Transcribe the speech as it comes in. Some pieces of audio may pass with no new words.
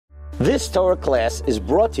This Torah class is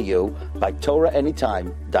brought to you by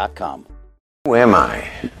TorahAnytime.com. Who am I?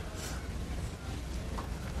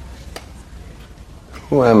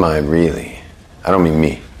 Who am I really? I don't mean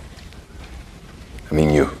me. I mean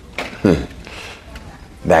you.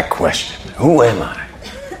 That question. Who am I?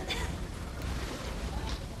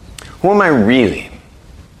 Who am I really?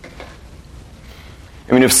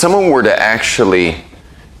 I mean, if someone were to actually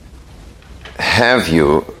have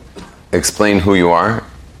you explain who you are,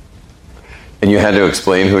 and you had to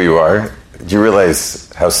explain who you are, do you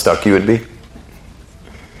realize how stuck you would be?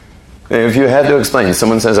 If you had to explain,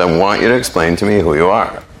 someone says, I want you to explain to me who you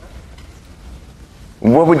are.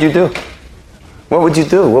 What would you do? What would you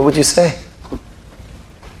do? What would you say?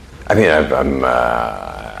 I mean, I'm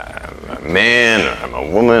a man, or I'm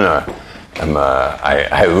a woman, or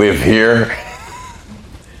I live here.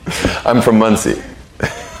 I'm from Muncie.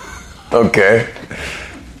 Okay.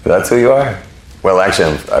 That's who you are? Well,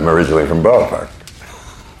 actually, I'm originally from Borough Park.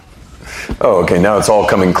 Oh, okay, now it's all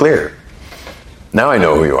coming clear. Now I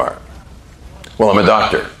know who you are. Well, I'm a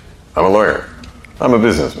doctor. I'm a lawyer. I'm a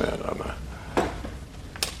businessman.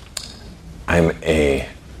 I'm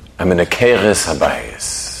an Akeres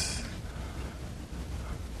Habayis.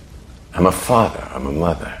 I'm a father. I'm a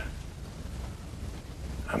mother.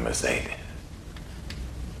 I'm a Zayd.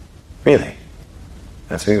 Really?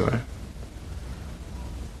 That's who you are?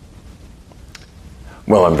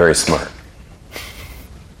 Well, I'm very smart.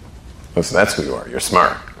 Listen, that's who you are. You're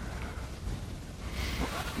smart.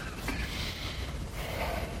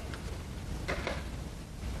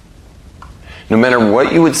 No matter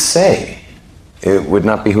what you would say, it would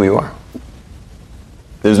not be who you are.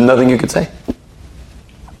 There's nothing you could say.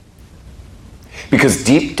 Because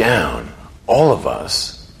deep down, all of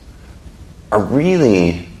us are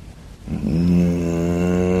really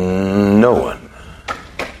no one.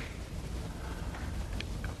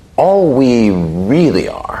 All we really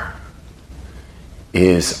are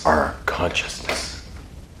is our consciousness.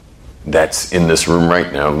 That's in this room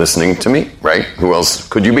right now, listening to me, right? Who else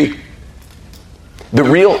could you be? The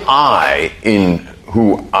real I in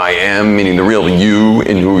who I am, meaning the real you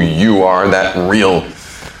in who you are, that real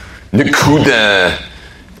nekuda,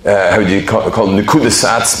 how do you call it? Nekuda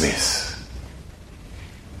satzmis.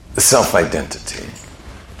 The self-identity.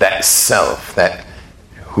 That self, that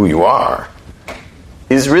who you are,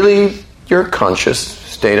 is really your conscious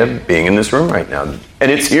state of being in this room right now.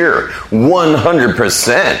 And it's here,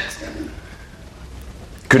 100%.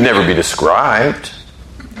 Could never be described.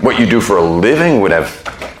 What you do for a living would have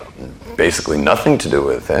basically nothing to do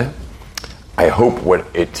with it. I hope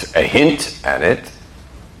it's a hint at it,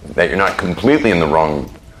 that you're not completely in the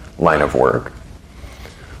wrong line of work.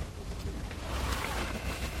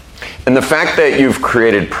 And the fact that you've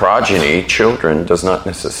created progeny, children, does not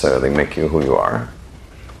necessarily make you who you are.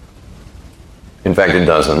 In fact, it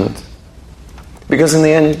doesn't. Because in the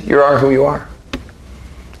end, you are who you are.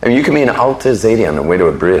 I mean, you can be an Alta Zaidi on the way to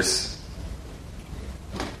a bris.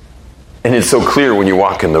 And it's so clear when you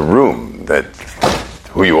walk in the room that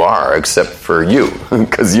who you are, except for you.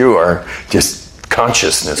 Because you are just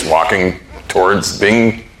consciousness walking towards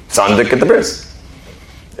being Sandik at the bris.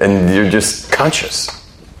 And you're just conscious.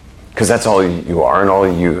 Because that's all you are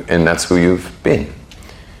and that's who you've been.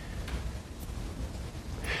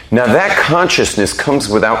 Now that consciousness comes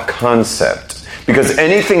without concept, because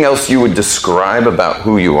anything else you would describe about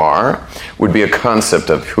who you are would be a concept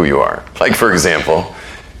of who you are. Like, for example,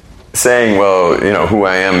 saying, well, who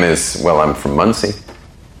I am is, well, I'm from Muncie,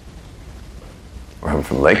 or I'm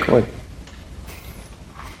from Lakewood,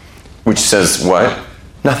 which says what?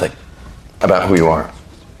 Nothing about who you are.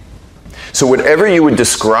 So whatever you would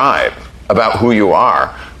describe about who you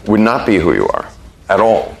are would not be who you are at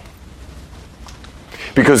all.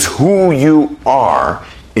 Because who you are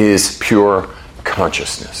is pure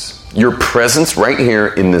consciousness. Your presence right here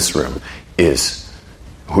in this room is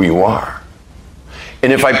who you are.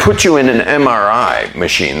 And if I put you in an MRI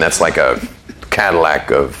machine, that's like a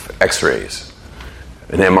Cadillac of X-rays.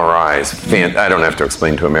 An MRI is I don't have to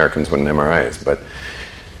explain to Americans what an MRI is, but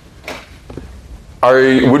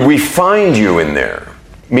would we find you in there?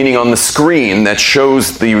 Meaning on the screen that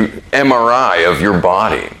shows the MRI of your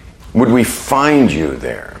body. Would we find you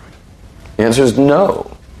there? The answer is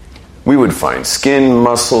no. We would find skin,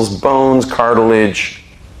 muscles, bones, cartilage.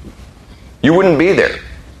 You wouldn't be there.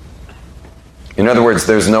 In other words,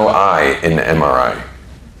 there's no I in the MRI.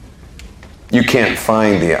 You can't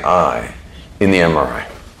find the I in the MRI.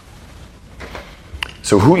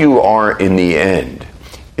 So who you are in the end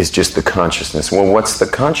is just the consciousness. Well, what's the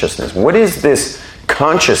consciousness? What is this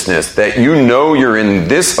consciousness that you know you're in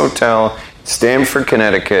this hotel, Stamford,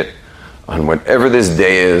 Connecticut, on whatever this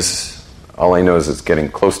day is. All I know is it's getting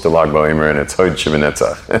close to Lag BaOmer and it's Hod Shiva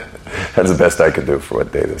Netzach. That's the best I could do for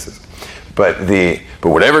what day this is. But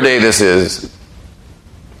whatever day this is,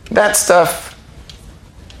 that stuff,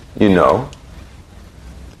 you know.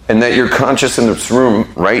 And that you're conscious in this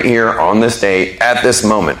room right here on this day at this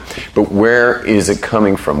moment. But where is it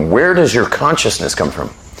coming from? Where does your consciousness come from?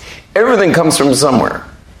 Everything comes from somewhere.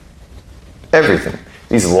 Everything.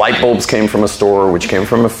 These light bulbs came from a store, which came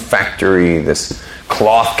from a factory. This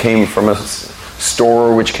cloth came from a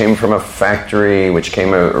store, which came from a factory, which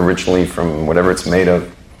came originally from whatever it's made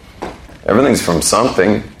of. Everything's from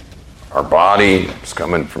something. Our body is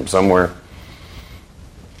coming from somewhere.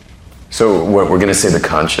 So what we're going to say, the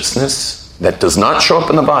consciousness that does not show up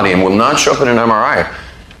in the body and will not show up in an MRI,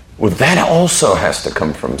 well, that also has to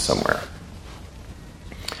come from somewhere.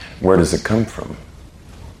 Where does it come from?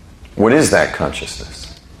 What is that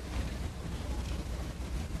consciousness?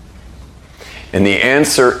 And the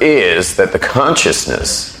answer is that the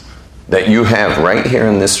consciousness that you have right here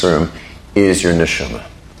in this room is your neshama.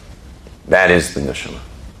 That is the neshama.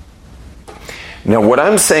 Now, what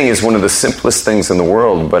I'm saying is one of the simplest things in the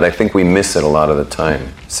world, but I think we miss it a lot of the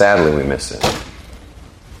time. Sadly, we miss it.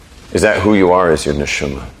 Is that who you are is your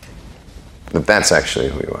neshama. That that's actually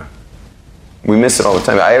who you are. We miss it all the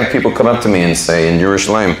time. I have people come up to me and say in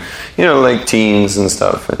Yerushalayim, like teens and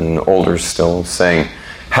stuff, and older still, saying,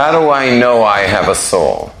 how do I know I have a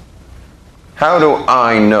soul? How do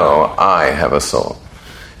I know I have a soul?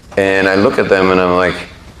 And I look at them and I'm like,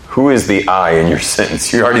 who is the I in your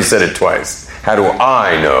sentence? You already said it twice. How do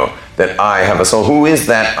I know that I have a soul? Who is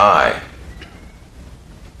that I,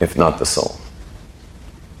 if not the soul?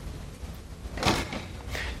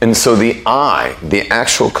 And so the I, the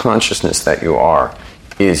actual consciousness that you are,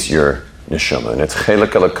 is your neshama. And it's chelek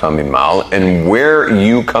elokah mimal. And where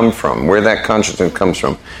you come from, where that consciousness comes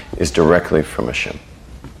from, is directly from Hashem.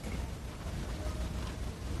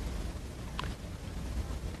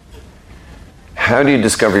 How do you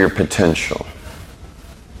discover your potential?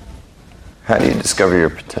 How do you discover your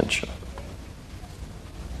potential?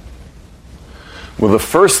 Well, the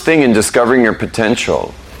first thing in discovering your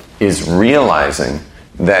potential is realizing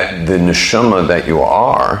that the neshama that you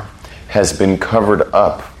are has been covered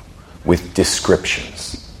up with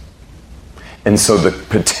descriptions. And so the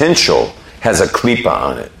potential has a klipa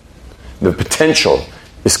on it. The potential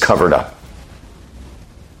is covered up.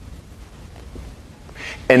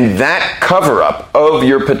 And that cover-up of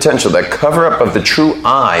your potential, that cover-up of the true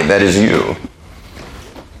I that is you,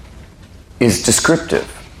 is descriptive.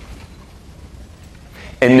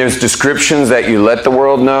 And there's descriptions that you let the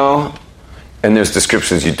world know, and there's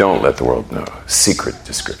descriptions you don't let the world know. Secret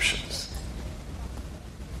descriptions.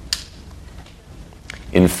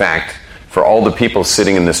 In fact, for all the people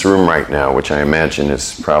sitting in this room right now, which I imagine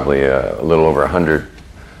is probably a little over 100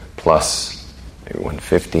 plus, maybe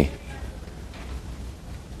 150,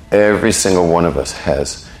 every single one of us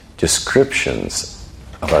has descriptions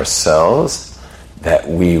of ourselves that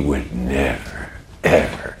we would never,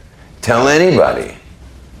 ever tell anybody.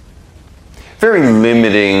 Very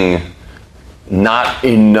limiting, not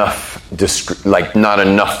enough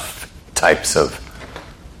types of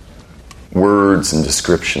words and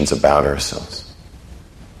descriptions about ourselves.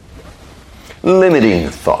 Limiting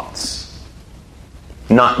thoughts.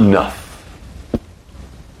 Not enough.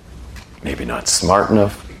 Maybe not smart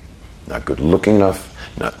enough. Not good looking enough,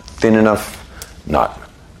 not thin enough, not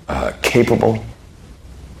capable,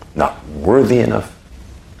 not worthy enough,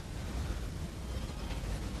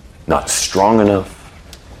 not strong enough.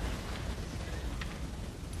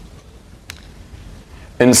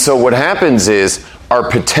 And so what happens is our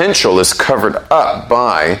potential is covered up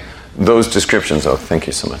by those descriptions. Oh, thank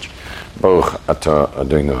you so much. Baruch atah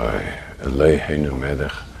Adonai Eloheinu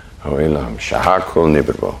melech haolam shehakol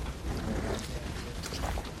nibro.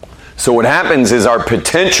 So what happens is our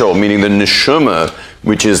potential, meaning the neshama,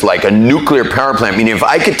 which is like a nuclear power plant, meaning if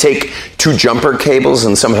I could take 2 jumper cables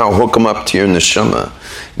and somehow hook them up to your neshama,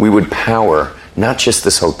 we would power not just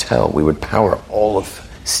this hotel, we would power all of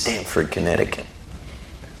Stamford, Connecticut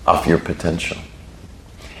off your potential.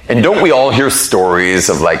 And don't we all hear stories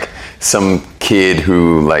of like some kid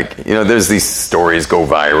who there's these stories go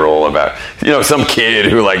viral about, some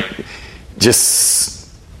kid who just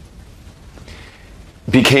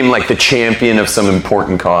became like the champion of some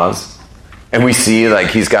important cause, and we see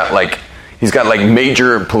he's got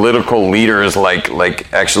major political leaders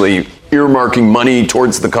actually earmarking money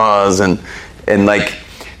towards the cause, and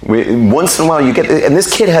once in a while you get, and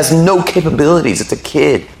this kid has no capabilities. It's a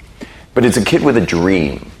kid, but it's a kid with a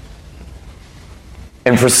dream,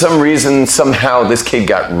 and for some reason somehow this kid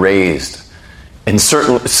got raised and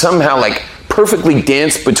certainly somehow like perfectly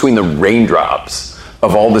dance between the raindrops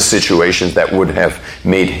of all the situations that would have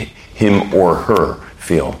made him or her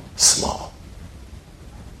feel small.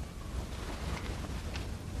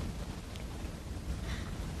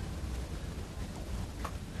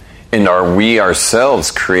 And are we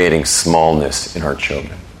ourselves creating smallness in our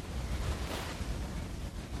children?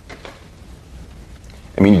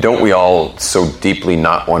 I mean, don't we all so deeply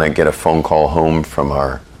not want to get a phone call home from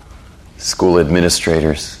our school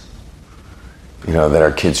administrators? You know, that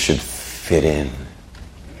our kids should fit in.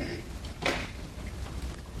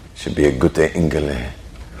 Should be a gute engele,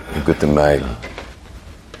 a gute meidel.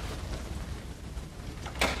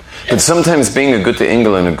 But sometimes being a gute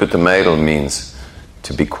engel and a gute meidel means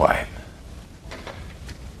to be quiet,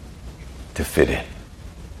 to fit in.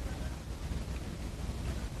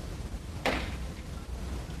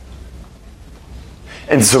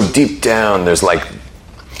 And so deep down, there's like,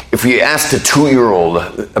 if we asked a 2-year-old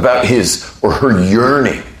about his or her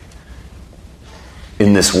yearning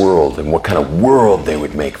in this world and what kind of world they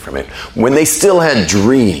would make from it, when they still had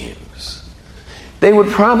dreams, they would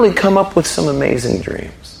probably come up with some amazing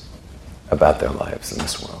dreams about their lives in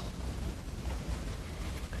this world.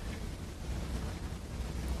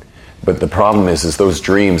 But the problem is those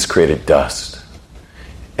dreams created dust.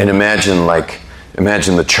 And imagine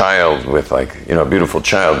the child with a beautiful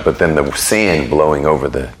child, but then the sand blowing over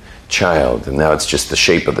the child, and now it's just the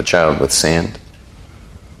shape of the child with sand.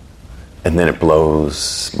 And then it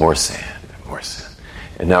blows more sand,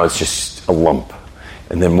 and now it's just a lump,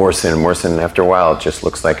 and then more sand, and after a while it just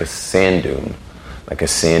looks like a sand dune, like a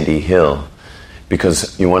sandy hill.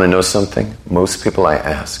 Because you want to know something? Most people I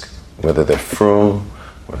ask, whether they're frum,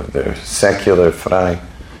 whether they're secular, frei,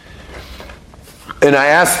 and I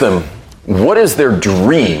ask them, what is their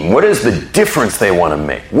dream? What is the difference they want to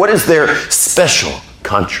make? What is their special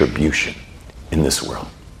contribution in this world?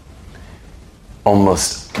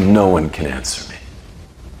 Almost no one can answer me.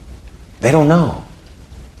 They don't know.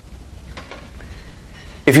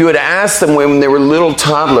 If you had asked them when they were little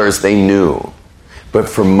toddlers, they knew. But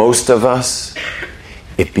for most of us,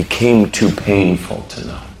 it became too painful to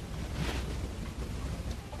know.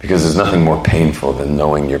 Because there's nothing more painful than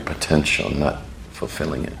knowing your potential and not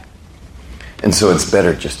fulfilling it. And so it's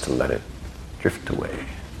better just to let it drift away.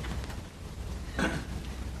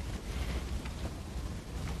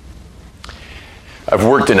 I've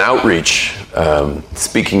worked in outreach,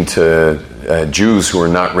 speaking to Jews who are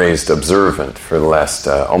not raised observant for the last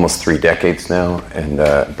almost 3 decades now, and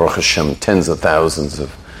Baruch Hashem, tens of thousands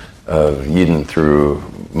of Yidden through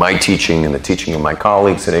my teaching and the teaching of my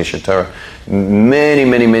colleagues at Eshet Torah,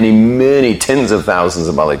 many tens of thousands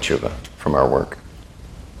of Balei Tshuva from our work.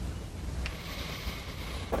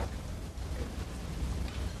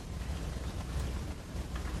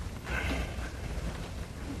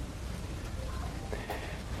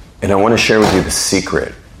 And I want to share with you the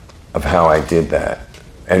secret of how I did that.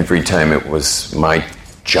 Every time it was my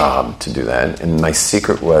job to do that. And my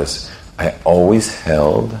secret was I always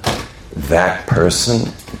held that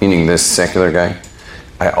person, meaning this secular guy,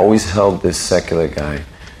 I always held this secular guy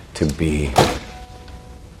to be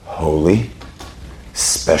holy,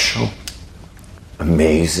 special,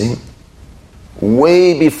 amazing,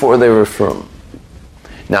 way before they were from.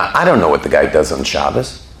 Now, I don't know what the guy does on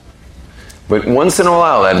Shabbos. But once in a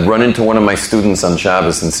while, I'd run into one of my students on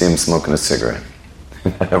Shabbos and see him smoking a cigarette.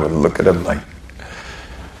 I would look at him like,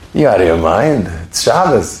 you out of your mind? It's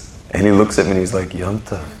Shabbos. And he looks at me and he's like, Yom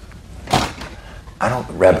Tov.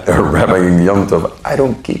 Rabbi Yom Tov, I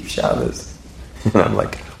don't keep Shabbos. And I'm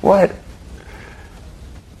like, what?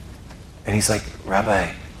 And he's like,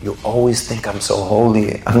 Rabbi, you always think I'm so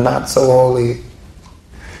holy. I'm not so holy.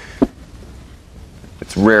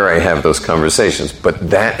 It's rare I have those conversations, but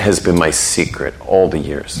that has been my secret all the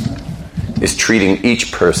years, is treating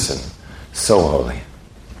each person so holy.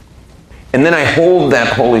 And then I hold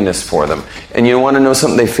that holiness for them. And you want to know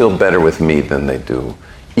something? They feel better with me than they do,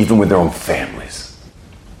 even with their own families.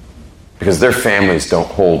 Because their families don't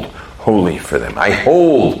hold holy for them. I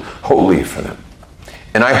hold holy for them.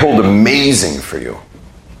 And I hold amazing for you.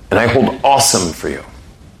 And I hold awesome for you.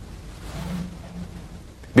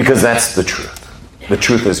 Because that's the truth. The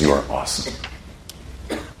truth is you are awesome.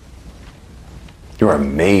 You are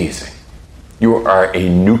amazing. You are a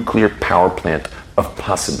nuclear power plant of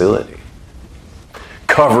possibility,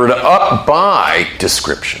 covered up by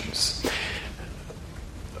descriptions.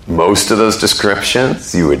 Most of those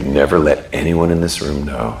descriptions you would never let anyone in this room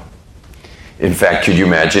know. In fact, could you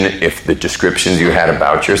imagine if the descriptions you had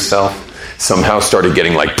about yourself somehow started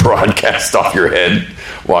getting like broadcast off your head,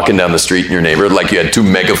 walking down the street in your neighborhood like you had 2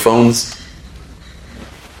 megaphones?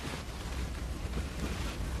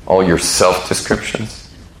 all your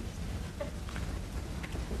self-descriptions.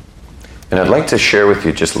 And I'd like to share with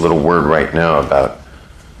you just a little word right now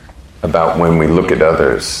about when we look at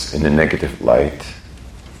others in a negative light.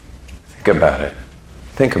 Think about it.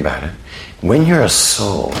 Think about it. When you're a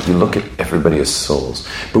soul, you look at everybody as souls.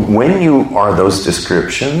 But when you are those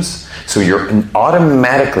descriptions, so you're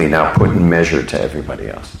automatically now put in measure to everybody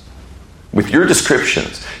else. With your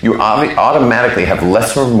descriptions, you automatically have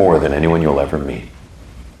less or more than anyone you'll ever meet.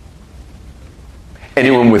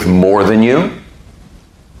 Anyone with more than you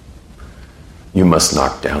must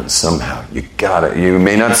knock down somehow. You got it. You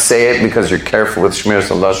may not say it because you're careful with Shmiras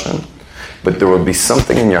HaLashon, but there will be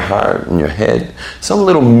something in your heart, in your head, some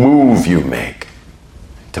little move you make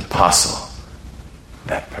to puzzle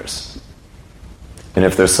that person. And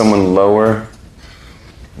if there's someone lower,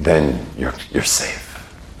 then you're safe.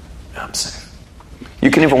 I'm safe. You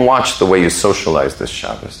can even watch the way you socialize this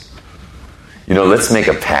Shabbos. Let's make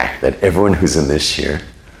a pact that everyone who's in this year,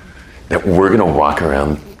 that we're going to walk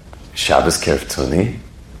around Shabbos Keiravtuni.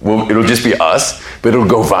 Well, it'll just be us, but it'll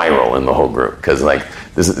go viral in the whole group because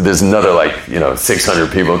there's another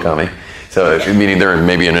 600 people coming. So meaning they're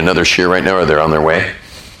maybe in another shir right now or they're on their way.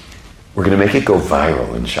 We're going to make it go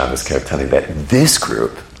viral in Shabbos Keiravtuni that this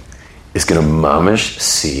group is going to mamish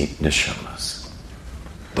see neshamas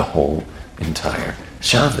the whole entire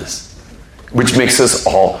Shabbos, which makes us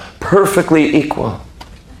all perfectly equal.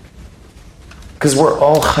 Because we're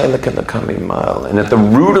all chaylik in the coming mile. And at the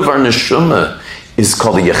root of our neshama is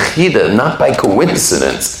called a yechida, not by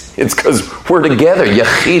coincidence. It's because we're together,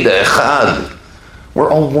 yechida, echad. We're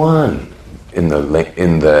all one in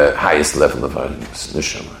the highest level of our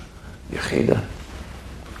neshama, yechida.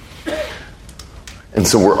 And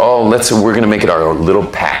so we're going to make it our little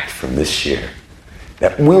pact from this year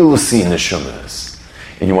that we'll see neshamas.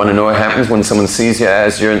 And you want to know what happens when someone sees you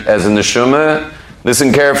as a neshama?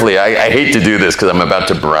 Listen carefully. I hate to do this because I'm about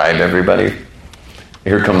to bribe everybody.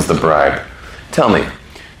 Here comes the bribe. Tell me,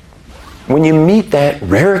 when you meet that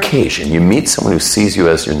rare occasion, you meet someone who sees you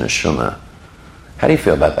as your neshama, how do you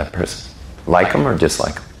feel about that person? Like them or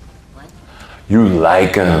dislike them? What? You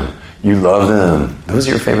like them. You love them. Those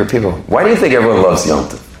are your favorite people. Why do you think everyone loves Yom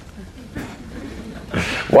Tov?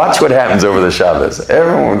 Watch what happens over the Shabbos.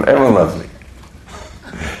 Everyone loves me.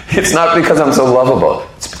 It's not because I'm so lovable.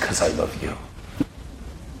 It's because I love you.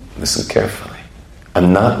 Listen carefully.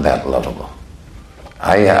 I'm not that lovable.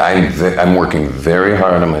 I'm working very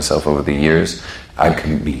hard on myself over the years. I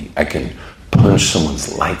can punch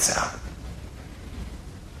someone's lights out.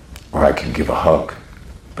 Or I can give a hug.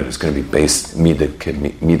 But it's going to be based mida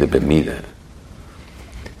b'mida.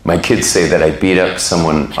 My kids say that I beat up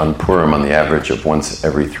someone on Purim on the average of once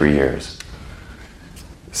every 3 years.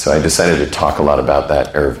 So I decided to talk a lot about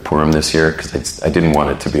that Erev Purim this year because I didn't want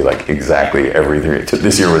it to be like exactly every 3 years.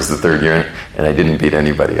 This year was the 3rd year and I didn't beat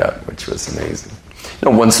anybody up, which was amazing.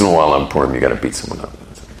 Once in a while on Purim you got to beat someone up.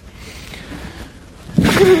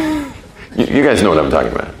 You guys know what I'm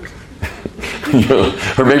talking about.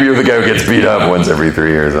 Or maybe you're the guy who gets beat up once every 3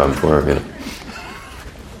 years on Purim.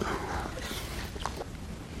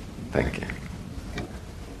 Thank you.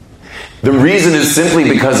 The reason is simply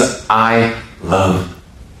because I love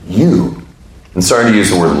you. I'm sorry to use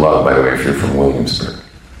the word love, by the way, if you're from Williamsburg.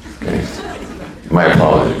 Okay? My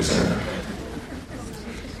apologies.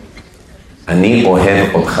 Ani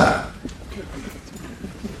ohev otcha.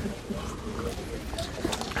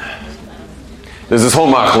 There's this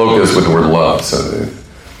whole machlokas with the word love. So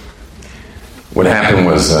what happened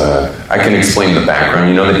was, I can explain the background.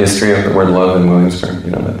 You know the history of the word love in Williamsburg?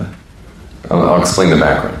 You know about that? I'll explain the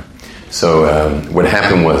background. So what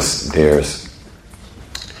happened was there's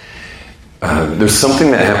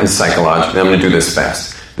something that happens psychologically. I'm going to do this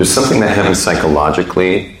fast. There's something that happens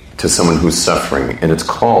psychologically to someone who's suffering, and it's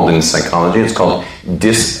called, in psychology, it's called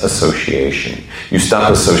disassociation. You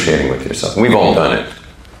stop associating with yourself. We've all done it.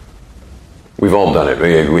 We've all done it.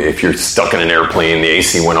 If you're stuck in an airplane, the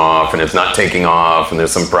AC went off, and it's not taking off, and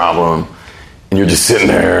there's some problem, and you're just sitting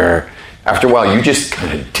there. After a while, you just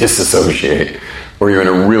kind of disassociate. Or you're in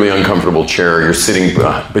a really uncomfortable chair, you're sitting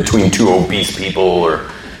between two obese people, or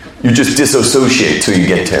you just disassociate till you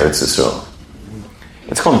get to Eretz Yisrael.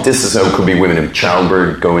 It's called disassociate. It could be women in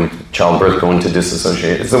childbirth go into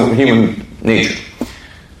disassociate. It's the human nature.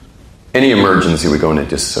 Any emergency we go into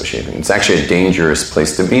disassociating. It's actually a dangerous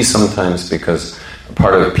place to be sometimes because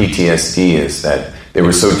part of PTSD is that they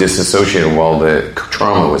were so disassociated while the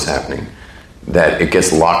trauma was happening that it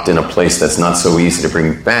gets locked in a place that's not so easy to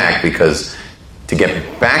bring back, because to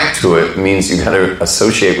get back to it means you got to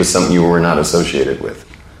associate with something you were not associated with.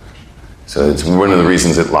 So it's one of the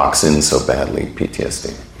reasons it locks in so badly,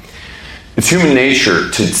 PTSD. It's human nature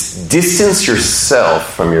to distance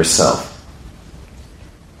yourself from yourself.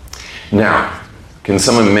 Now, can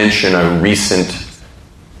someone mention a recent,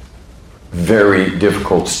 very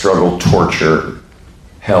difficult struggle, torture,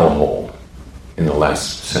 hellhole in the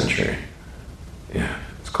last century? Yeah,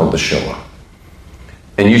 it's called the Shoah.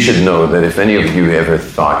 And you should know that if any of you ever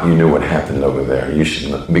thought you knew what happened over there, you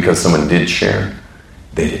should know, because someone did share,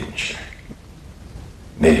 they didn't share.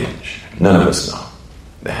 They didn't share. None of us know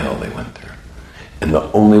the hell they went through. And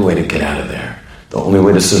the only way to get out of there, the only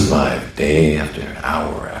way to survive day after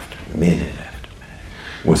hour after minute after minute,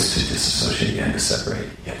 was to disassociate. You had to separate.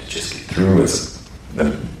 You had to just get through it.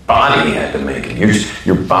 The body had to make it.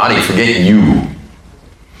 Your body, forget you.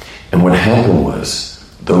 And what happened was,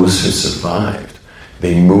 those who survived,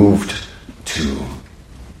 they moved to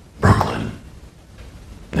Brooklyn.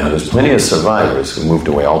 Now, there's plenty of survivors who moved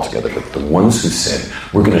away altogether, but the ones who said,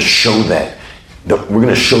 we're going to show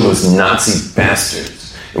those Nazi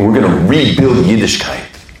bastards, and we're going to rebuild Yiddishkeit.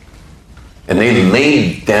 And they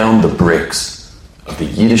laid down the bricks of the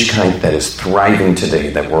Yiddishkeit that is thriving today,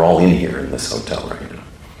 that we're all in here in this hotel right now.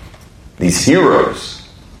 These heroes.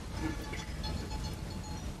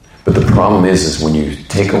 But the problem is when you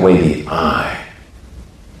take away the I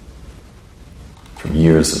from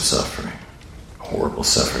years of suffering, horrible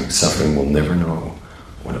suffering we'll never know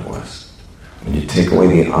what it was. When you take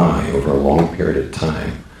away the I over a long period of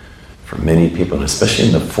time, for many people, and especially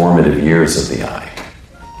in the formative years of the I,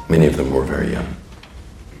 many of them were very young.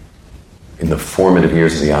 In the formative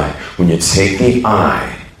years of the I, when you take the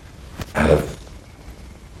I out of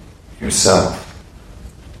yourself,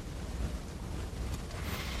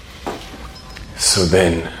 so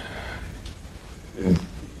then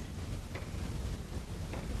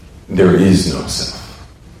there is no self.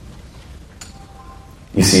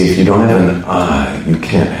 You see, if you don't have an I, you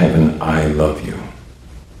can't have an I love you.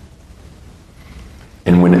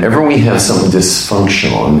 And whenever we have something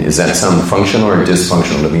dysfunctional, and does that sound functional or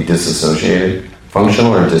dysfunctional to be disassociated?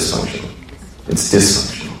 Functional or dysfunctional? It's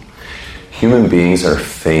dysfunctional. Human beings are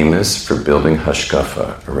famous for building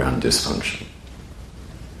hashkafa around dysfunction.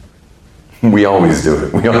 We always do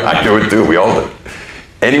it. I do it too. We all do it.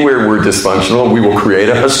 Anywhere we're dysfunctional, we will create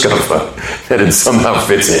a hashkafa that it somehow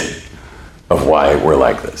fits in of why we're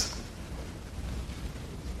like this.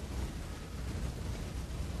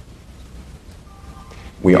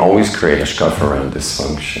 We always create a hashkafa around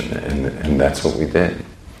dysfunction, and that's what we did.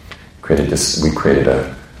 We created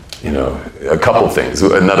a couple things.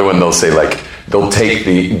 Another one they'll say, like, they'll take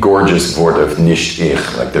the gorgeous word of nicht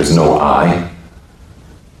ich, like there's no I,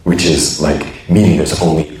 which is like, meaning there's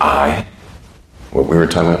only I. What we were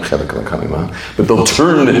talking about, but they'll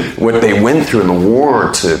turn what they went through in the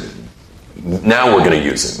war to, now we're going to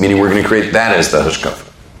use it, meaning we're going to create that as the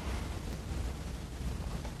hashkafa.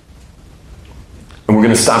 And we're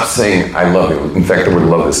going to stop saying, I love you. In fact, the word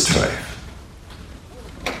love is treif.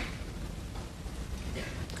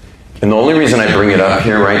 And the only reason I bring it up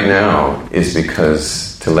here right now is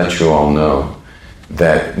because to let you all know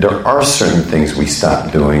that there are certain things we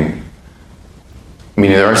stop doing.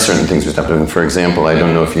 Meaning there are certain things we stop doing. For example, I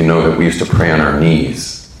don't know if you know that we used to pray on our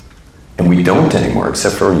knees. And we don't anymore,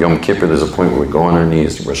 except for Yom Kippur. There's a point where we go on our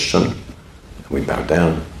knees, Rosh Hashanah, and we bow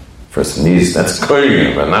down. First the knees, that's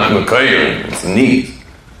koyin, but not mekayim, it's the knees.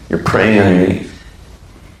 You're praying on your knees.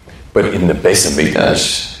 But in the Beis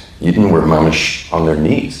HaMikdash, you didn't wear mamash on their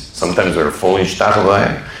knees. Sometimes they're fully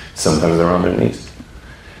shtachavayim, sometimes they're on their knees.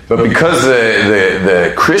 But because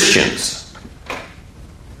the Christians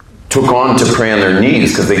took on to pray on their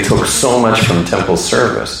knees, because they took so much from temple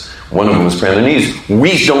service, one of them was praying on their knees.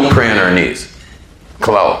 We don't pray on our knees.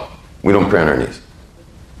 Kalal, we don't pray on our knees.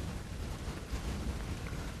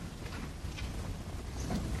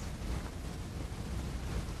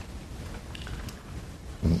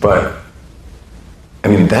 But, I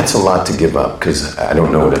mean, that's a lot to give up, because I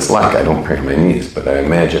don't know what it's like. I don't pray on my knees, but I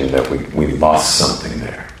imagine that we lost something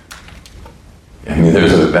there. I mean,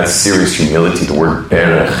 that's serious humility. The word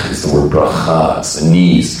berech is the word bracha. It's the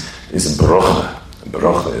knees is bracha.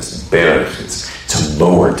 Bracha is berech. It's to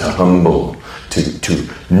lower, to humble, to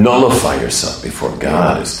nullify yourself before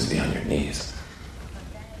God is to be on your knees.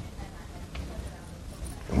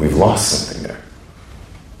 And we've lost something there.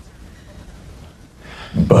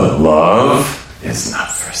 But love is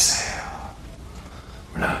not for sale.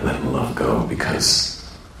 We're not letting love go because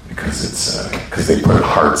they put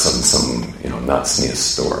hearts on some Nazi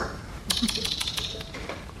store.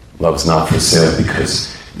 Love's not for sale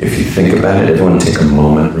because if you think about it, everyone take a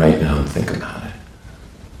moment right now and think about it.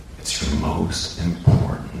 It's your most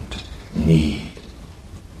important need.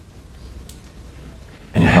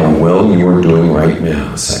 And how well you are doing right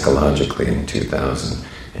now, psychologically in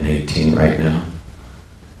 2018 right now,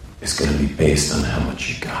 is going to be based on how much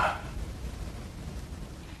you got.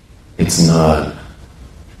 It's not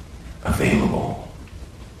available.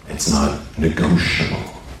 It's not negotiable.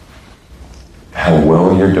 How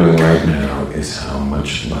well you're doing right now is how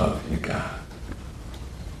much love you got.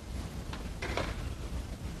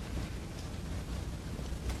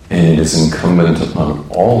 And it is incumbent upon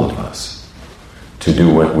all of us to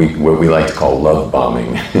do what we like to call love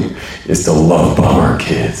bombing, is to love bomb our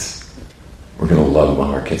kids. We're going to love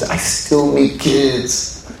bomb our kids. I still meet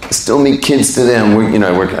kids. I still meet kids today. I'm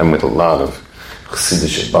with a lot of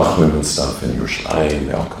Chassidish Bachman and stuff in Yerushalayim.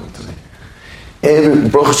 They all come to me.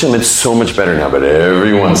 Baruch Hashem, it's so much better now, but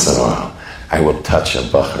every once in a while, I will touch a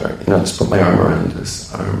bacher. Just put my arm around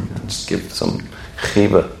his arm and just give some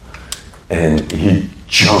chiva. And he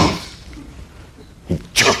jumped. And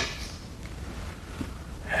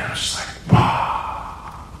I was just like,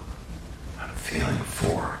 wow. I'm feeling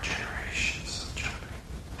 4 generations of jumping.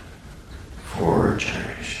 4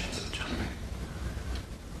 generations of jumping.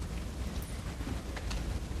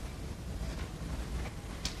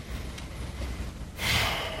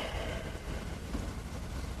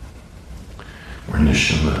 We're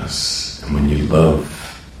neshamas. And when you love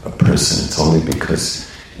a person, it's only because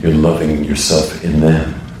you're loving yourself in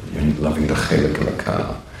them. You're loving the chelik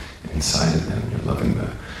elokah inside of them. You're loving the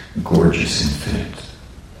gorgeous infinite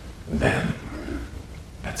them.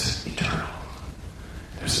 That's eternal.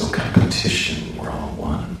 There's no competition. We're all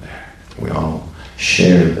one there. We all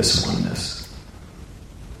share this oneness.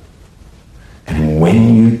 And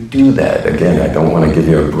when you do that, again, I don't want to give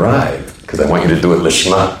you a bribe because I want you to do it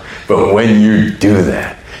lishma. But when you do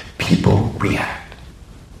that, people react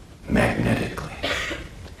magnetically.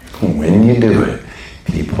 When you do it,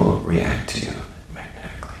 people react to you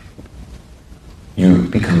magnetically. You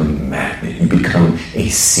become a magnet. You become a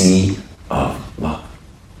sea of love.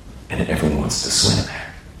 And everyone wants to swim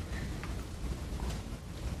there.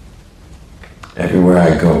 Everywhere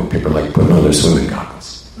I go, people are like putting on their swimming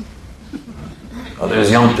goggles. Oh,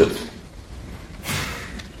 there's Yom Tov.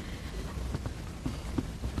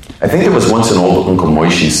 I think there was once an old Uncle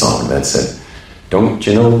Moishi song that said, "Don't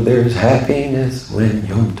you know there's happiness when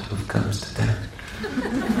Yom Tov comes to town?"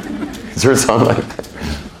 Is there a song like that?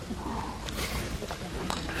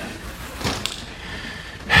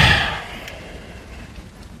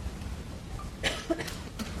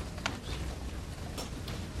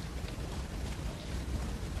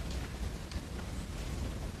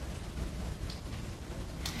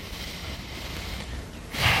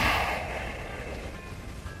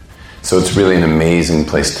 So it's really an amazing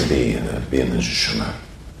place to be in the Shema.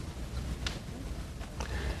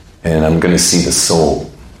 And I'm going to see the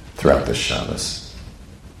soul throughout this Shabbos.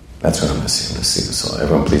 That's what I'm going to see. I'm going to see the soul.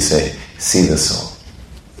 Everyone please say, see the soul.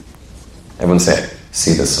 Everyone say it.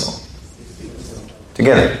 See the soul.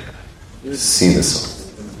 Together. See the soul.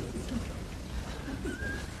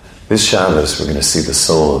 This Shabbos, we're going to see the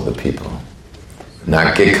soul of the people.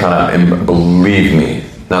 Not get caught up, and believe me,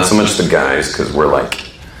 not so much the guys, because we're like,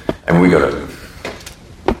 and we go to,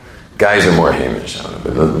 guys are more Hamish,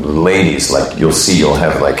 but the ladies, like, you'll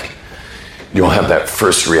have that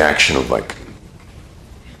first reaction of like,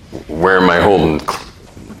 where am I holding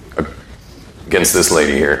against this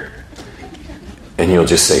lady here? And you'll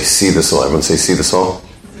just say, see the soul. Everyone say, see the soul?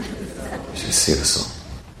 Just see the soul.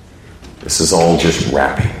 This is all just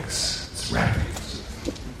wrappings. It's wrappings.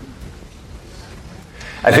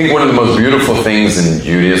 I think one of the most beautiful things in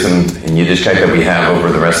Judaism, in Yiddishkeit, that we have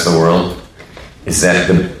over the rest of the world is that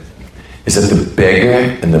the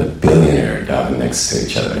beggar and the billionaire daven next to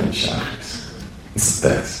each other in Shabbos. It's the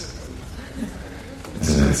best.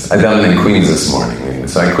 I davened in Queens this morning,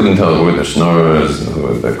 so I couldn't tell who were the schnorrers and who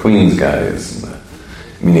were the Queens guys,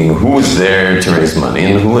 meaning who was there to raise money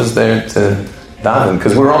and who was there to daven,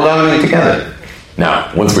 because we're all davening together.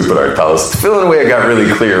 Now, once we put our talis tefillin away, it got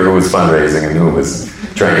really clear who was fundraising and who was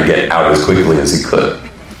trying to get out as quickly as he could.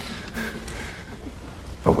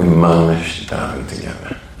 But we mamish daven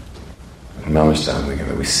together.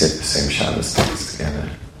 We sit the same Shabbos text together.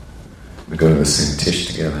 We go to the same tish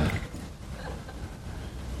together.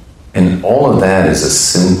 And all of that is a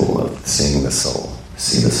symbol of seeing the soul.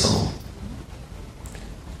 See the soul.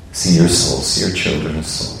 See your soul. See your children's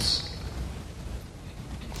souls.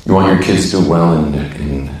 You want your kids to do well in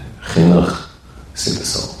chinuch? See the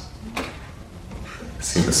soul.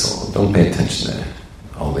 See the soul. Don't pay attention to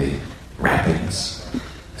all the wrappings.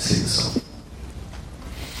 See the soul.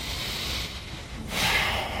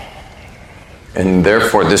 And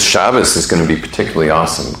therefore, this Shabbos is going to be particularly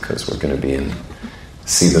awesome because we're going to be in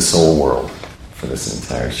See the Soul world for this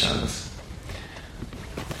entire Shabbos.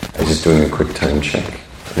 just doing a quick time check.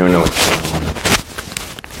 I don't know.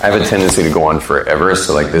 I have a tendency to go on forever,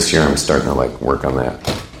 so like this year I'm starting to like work on that.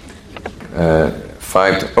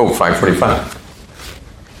 5:45.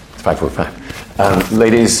 It's 5:45.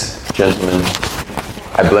 Ladies, gentlemen,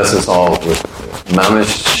 I bless us all with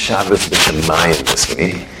Mamash Shabbos B'Shamayim this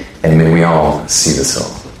week, and may we all see the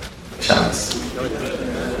soul. Shabbos.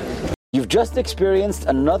 You've just experienced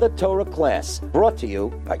another Torah class brought to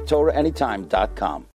you by TorahAnytime.com.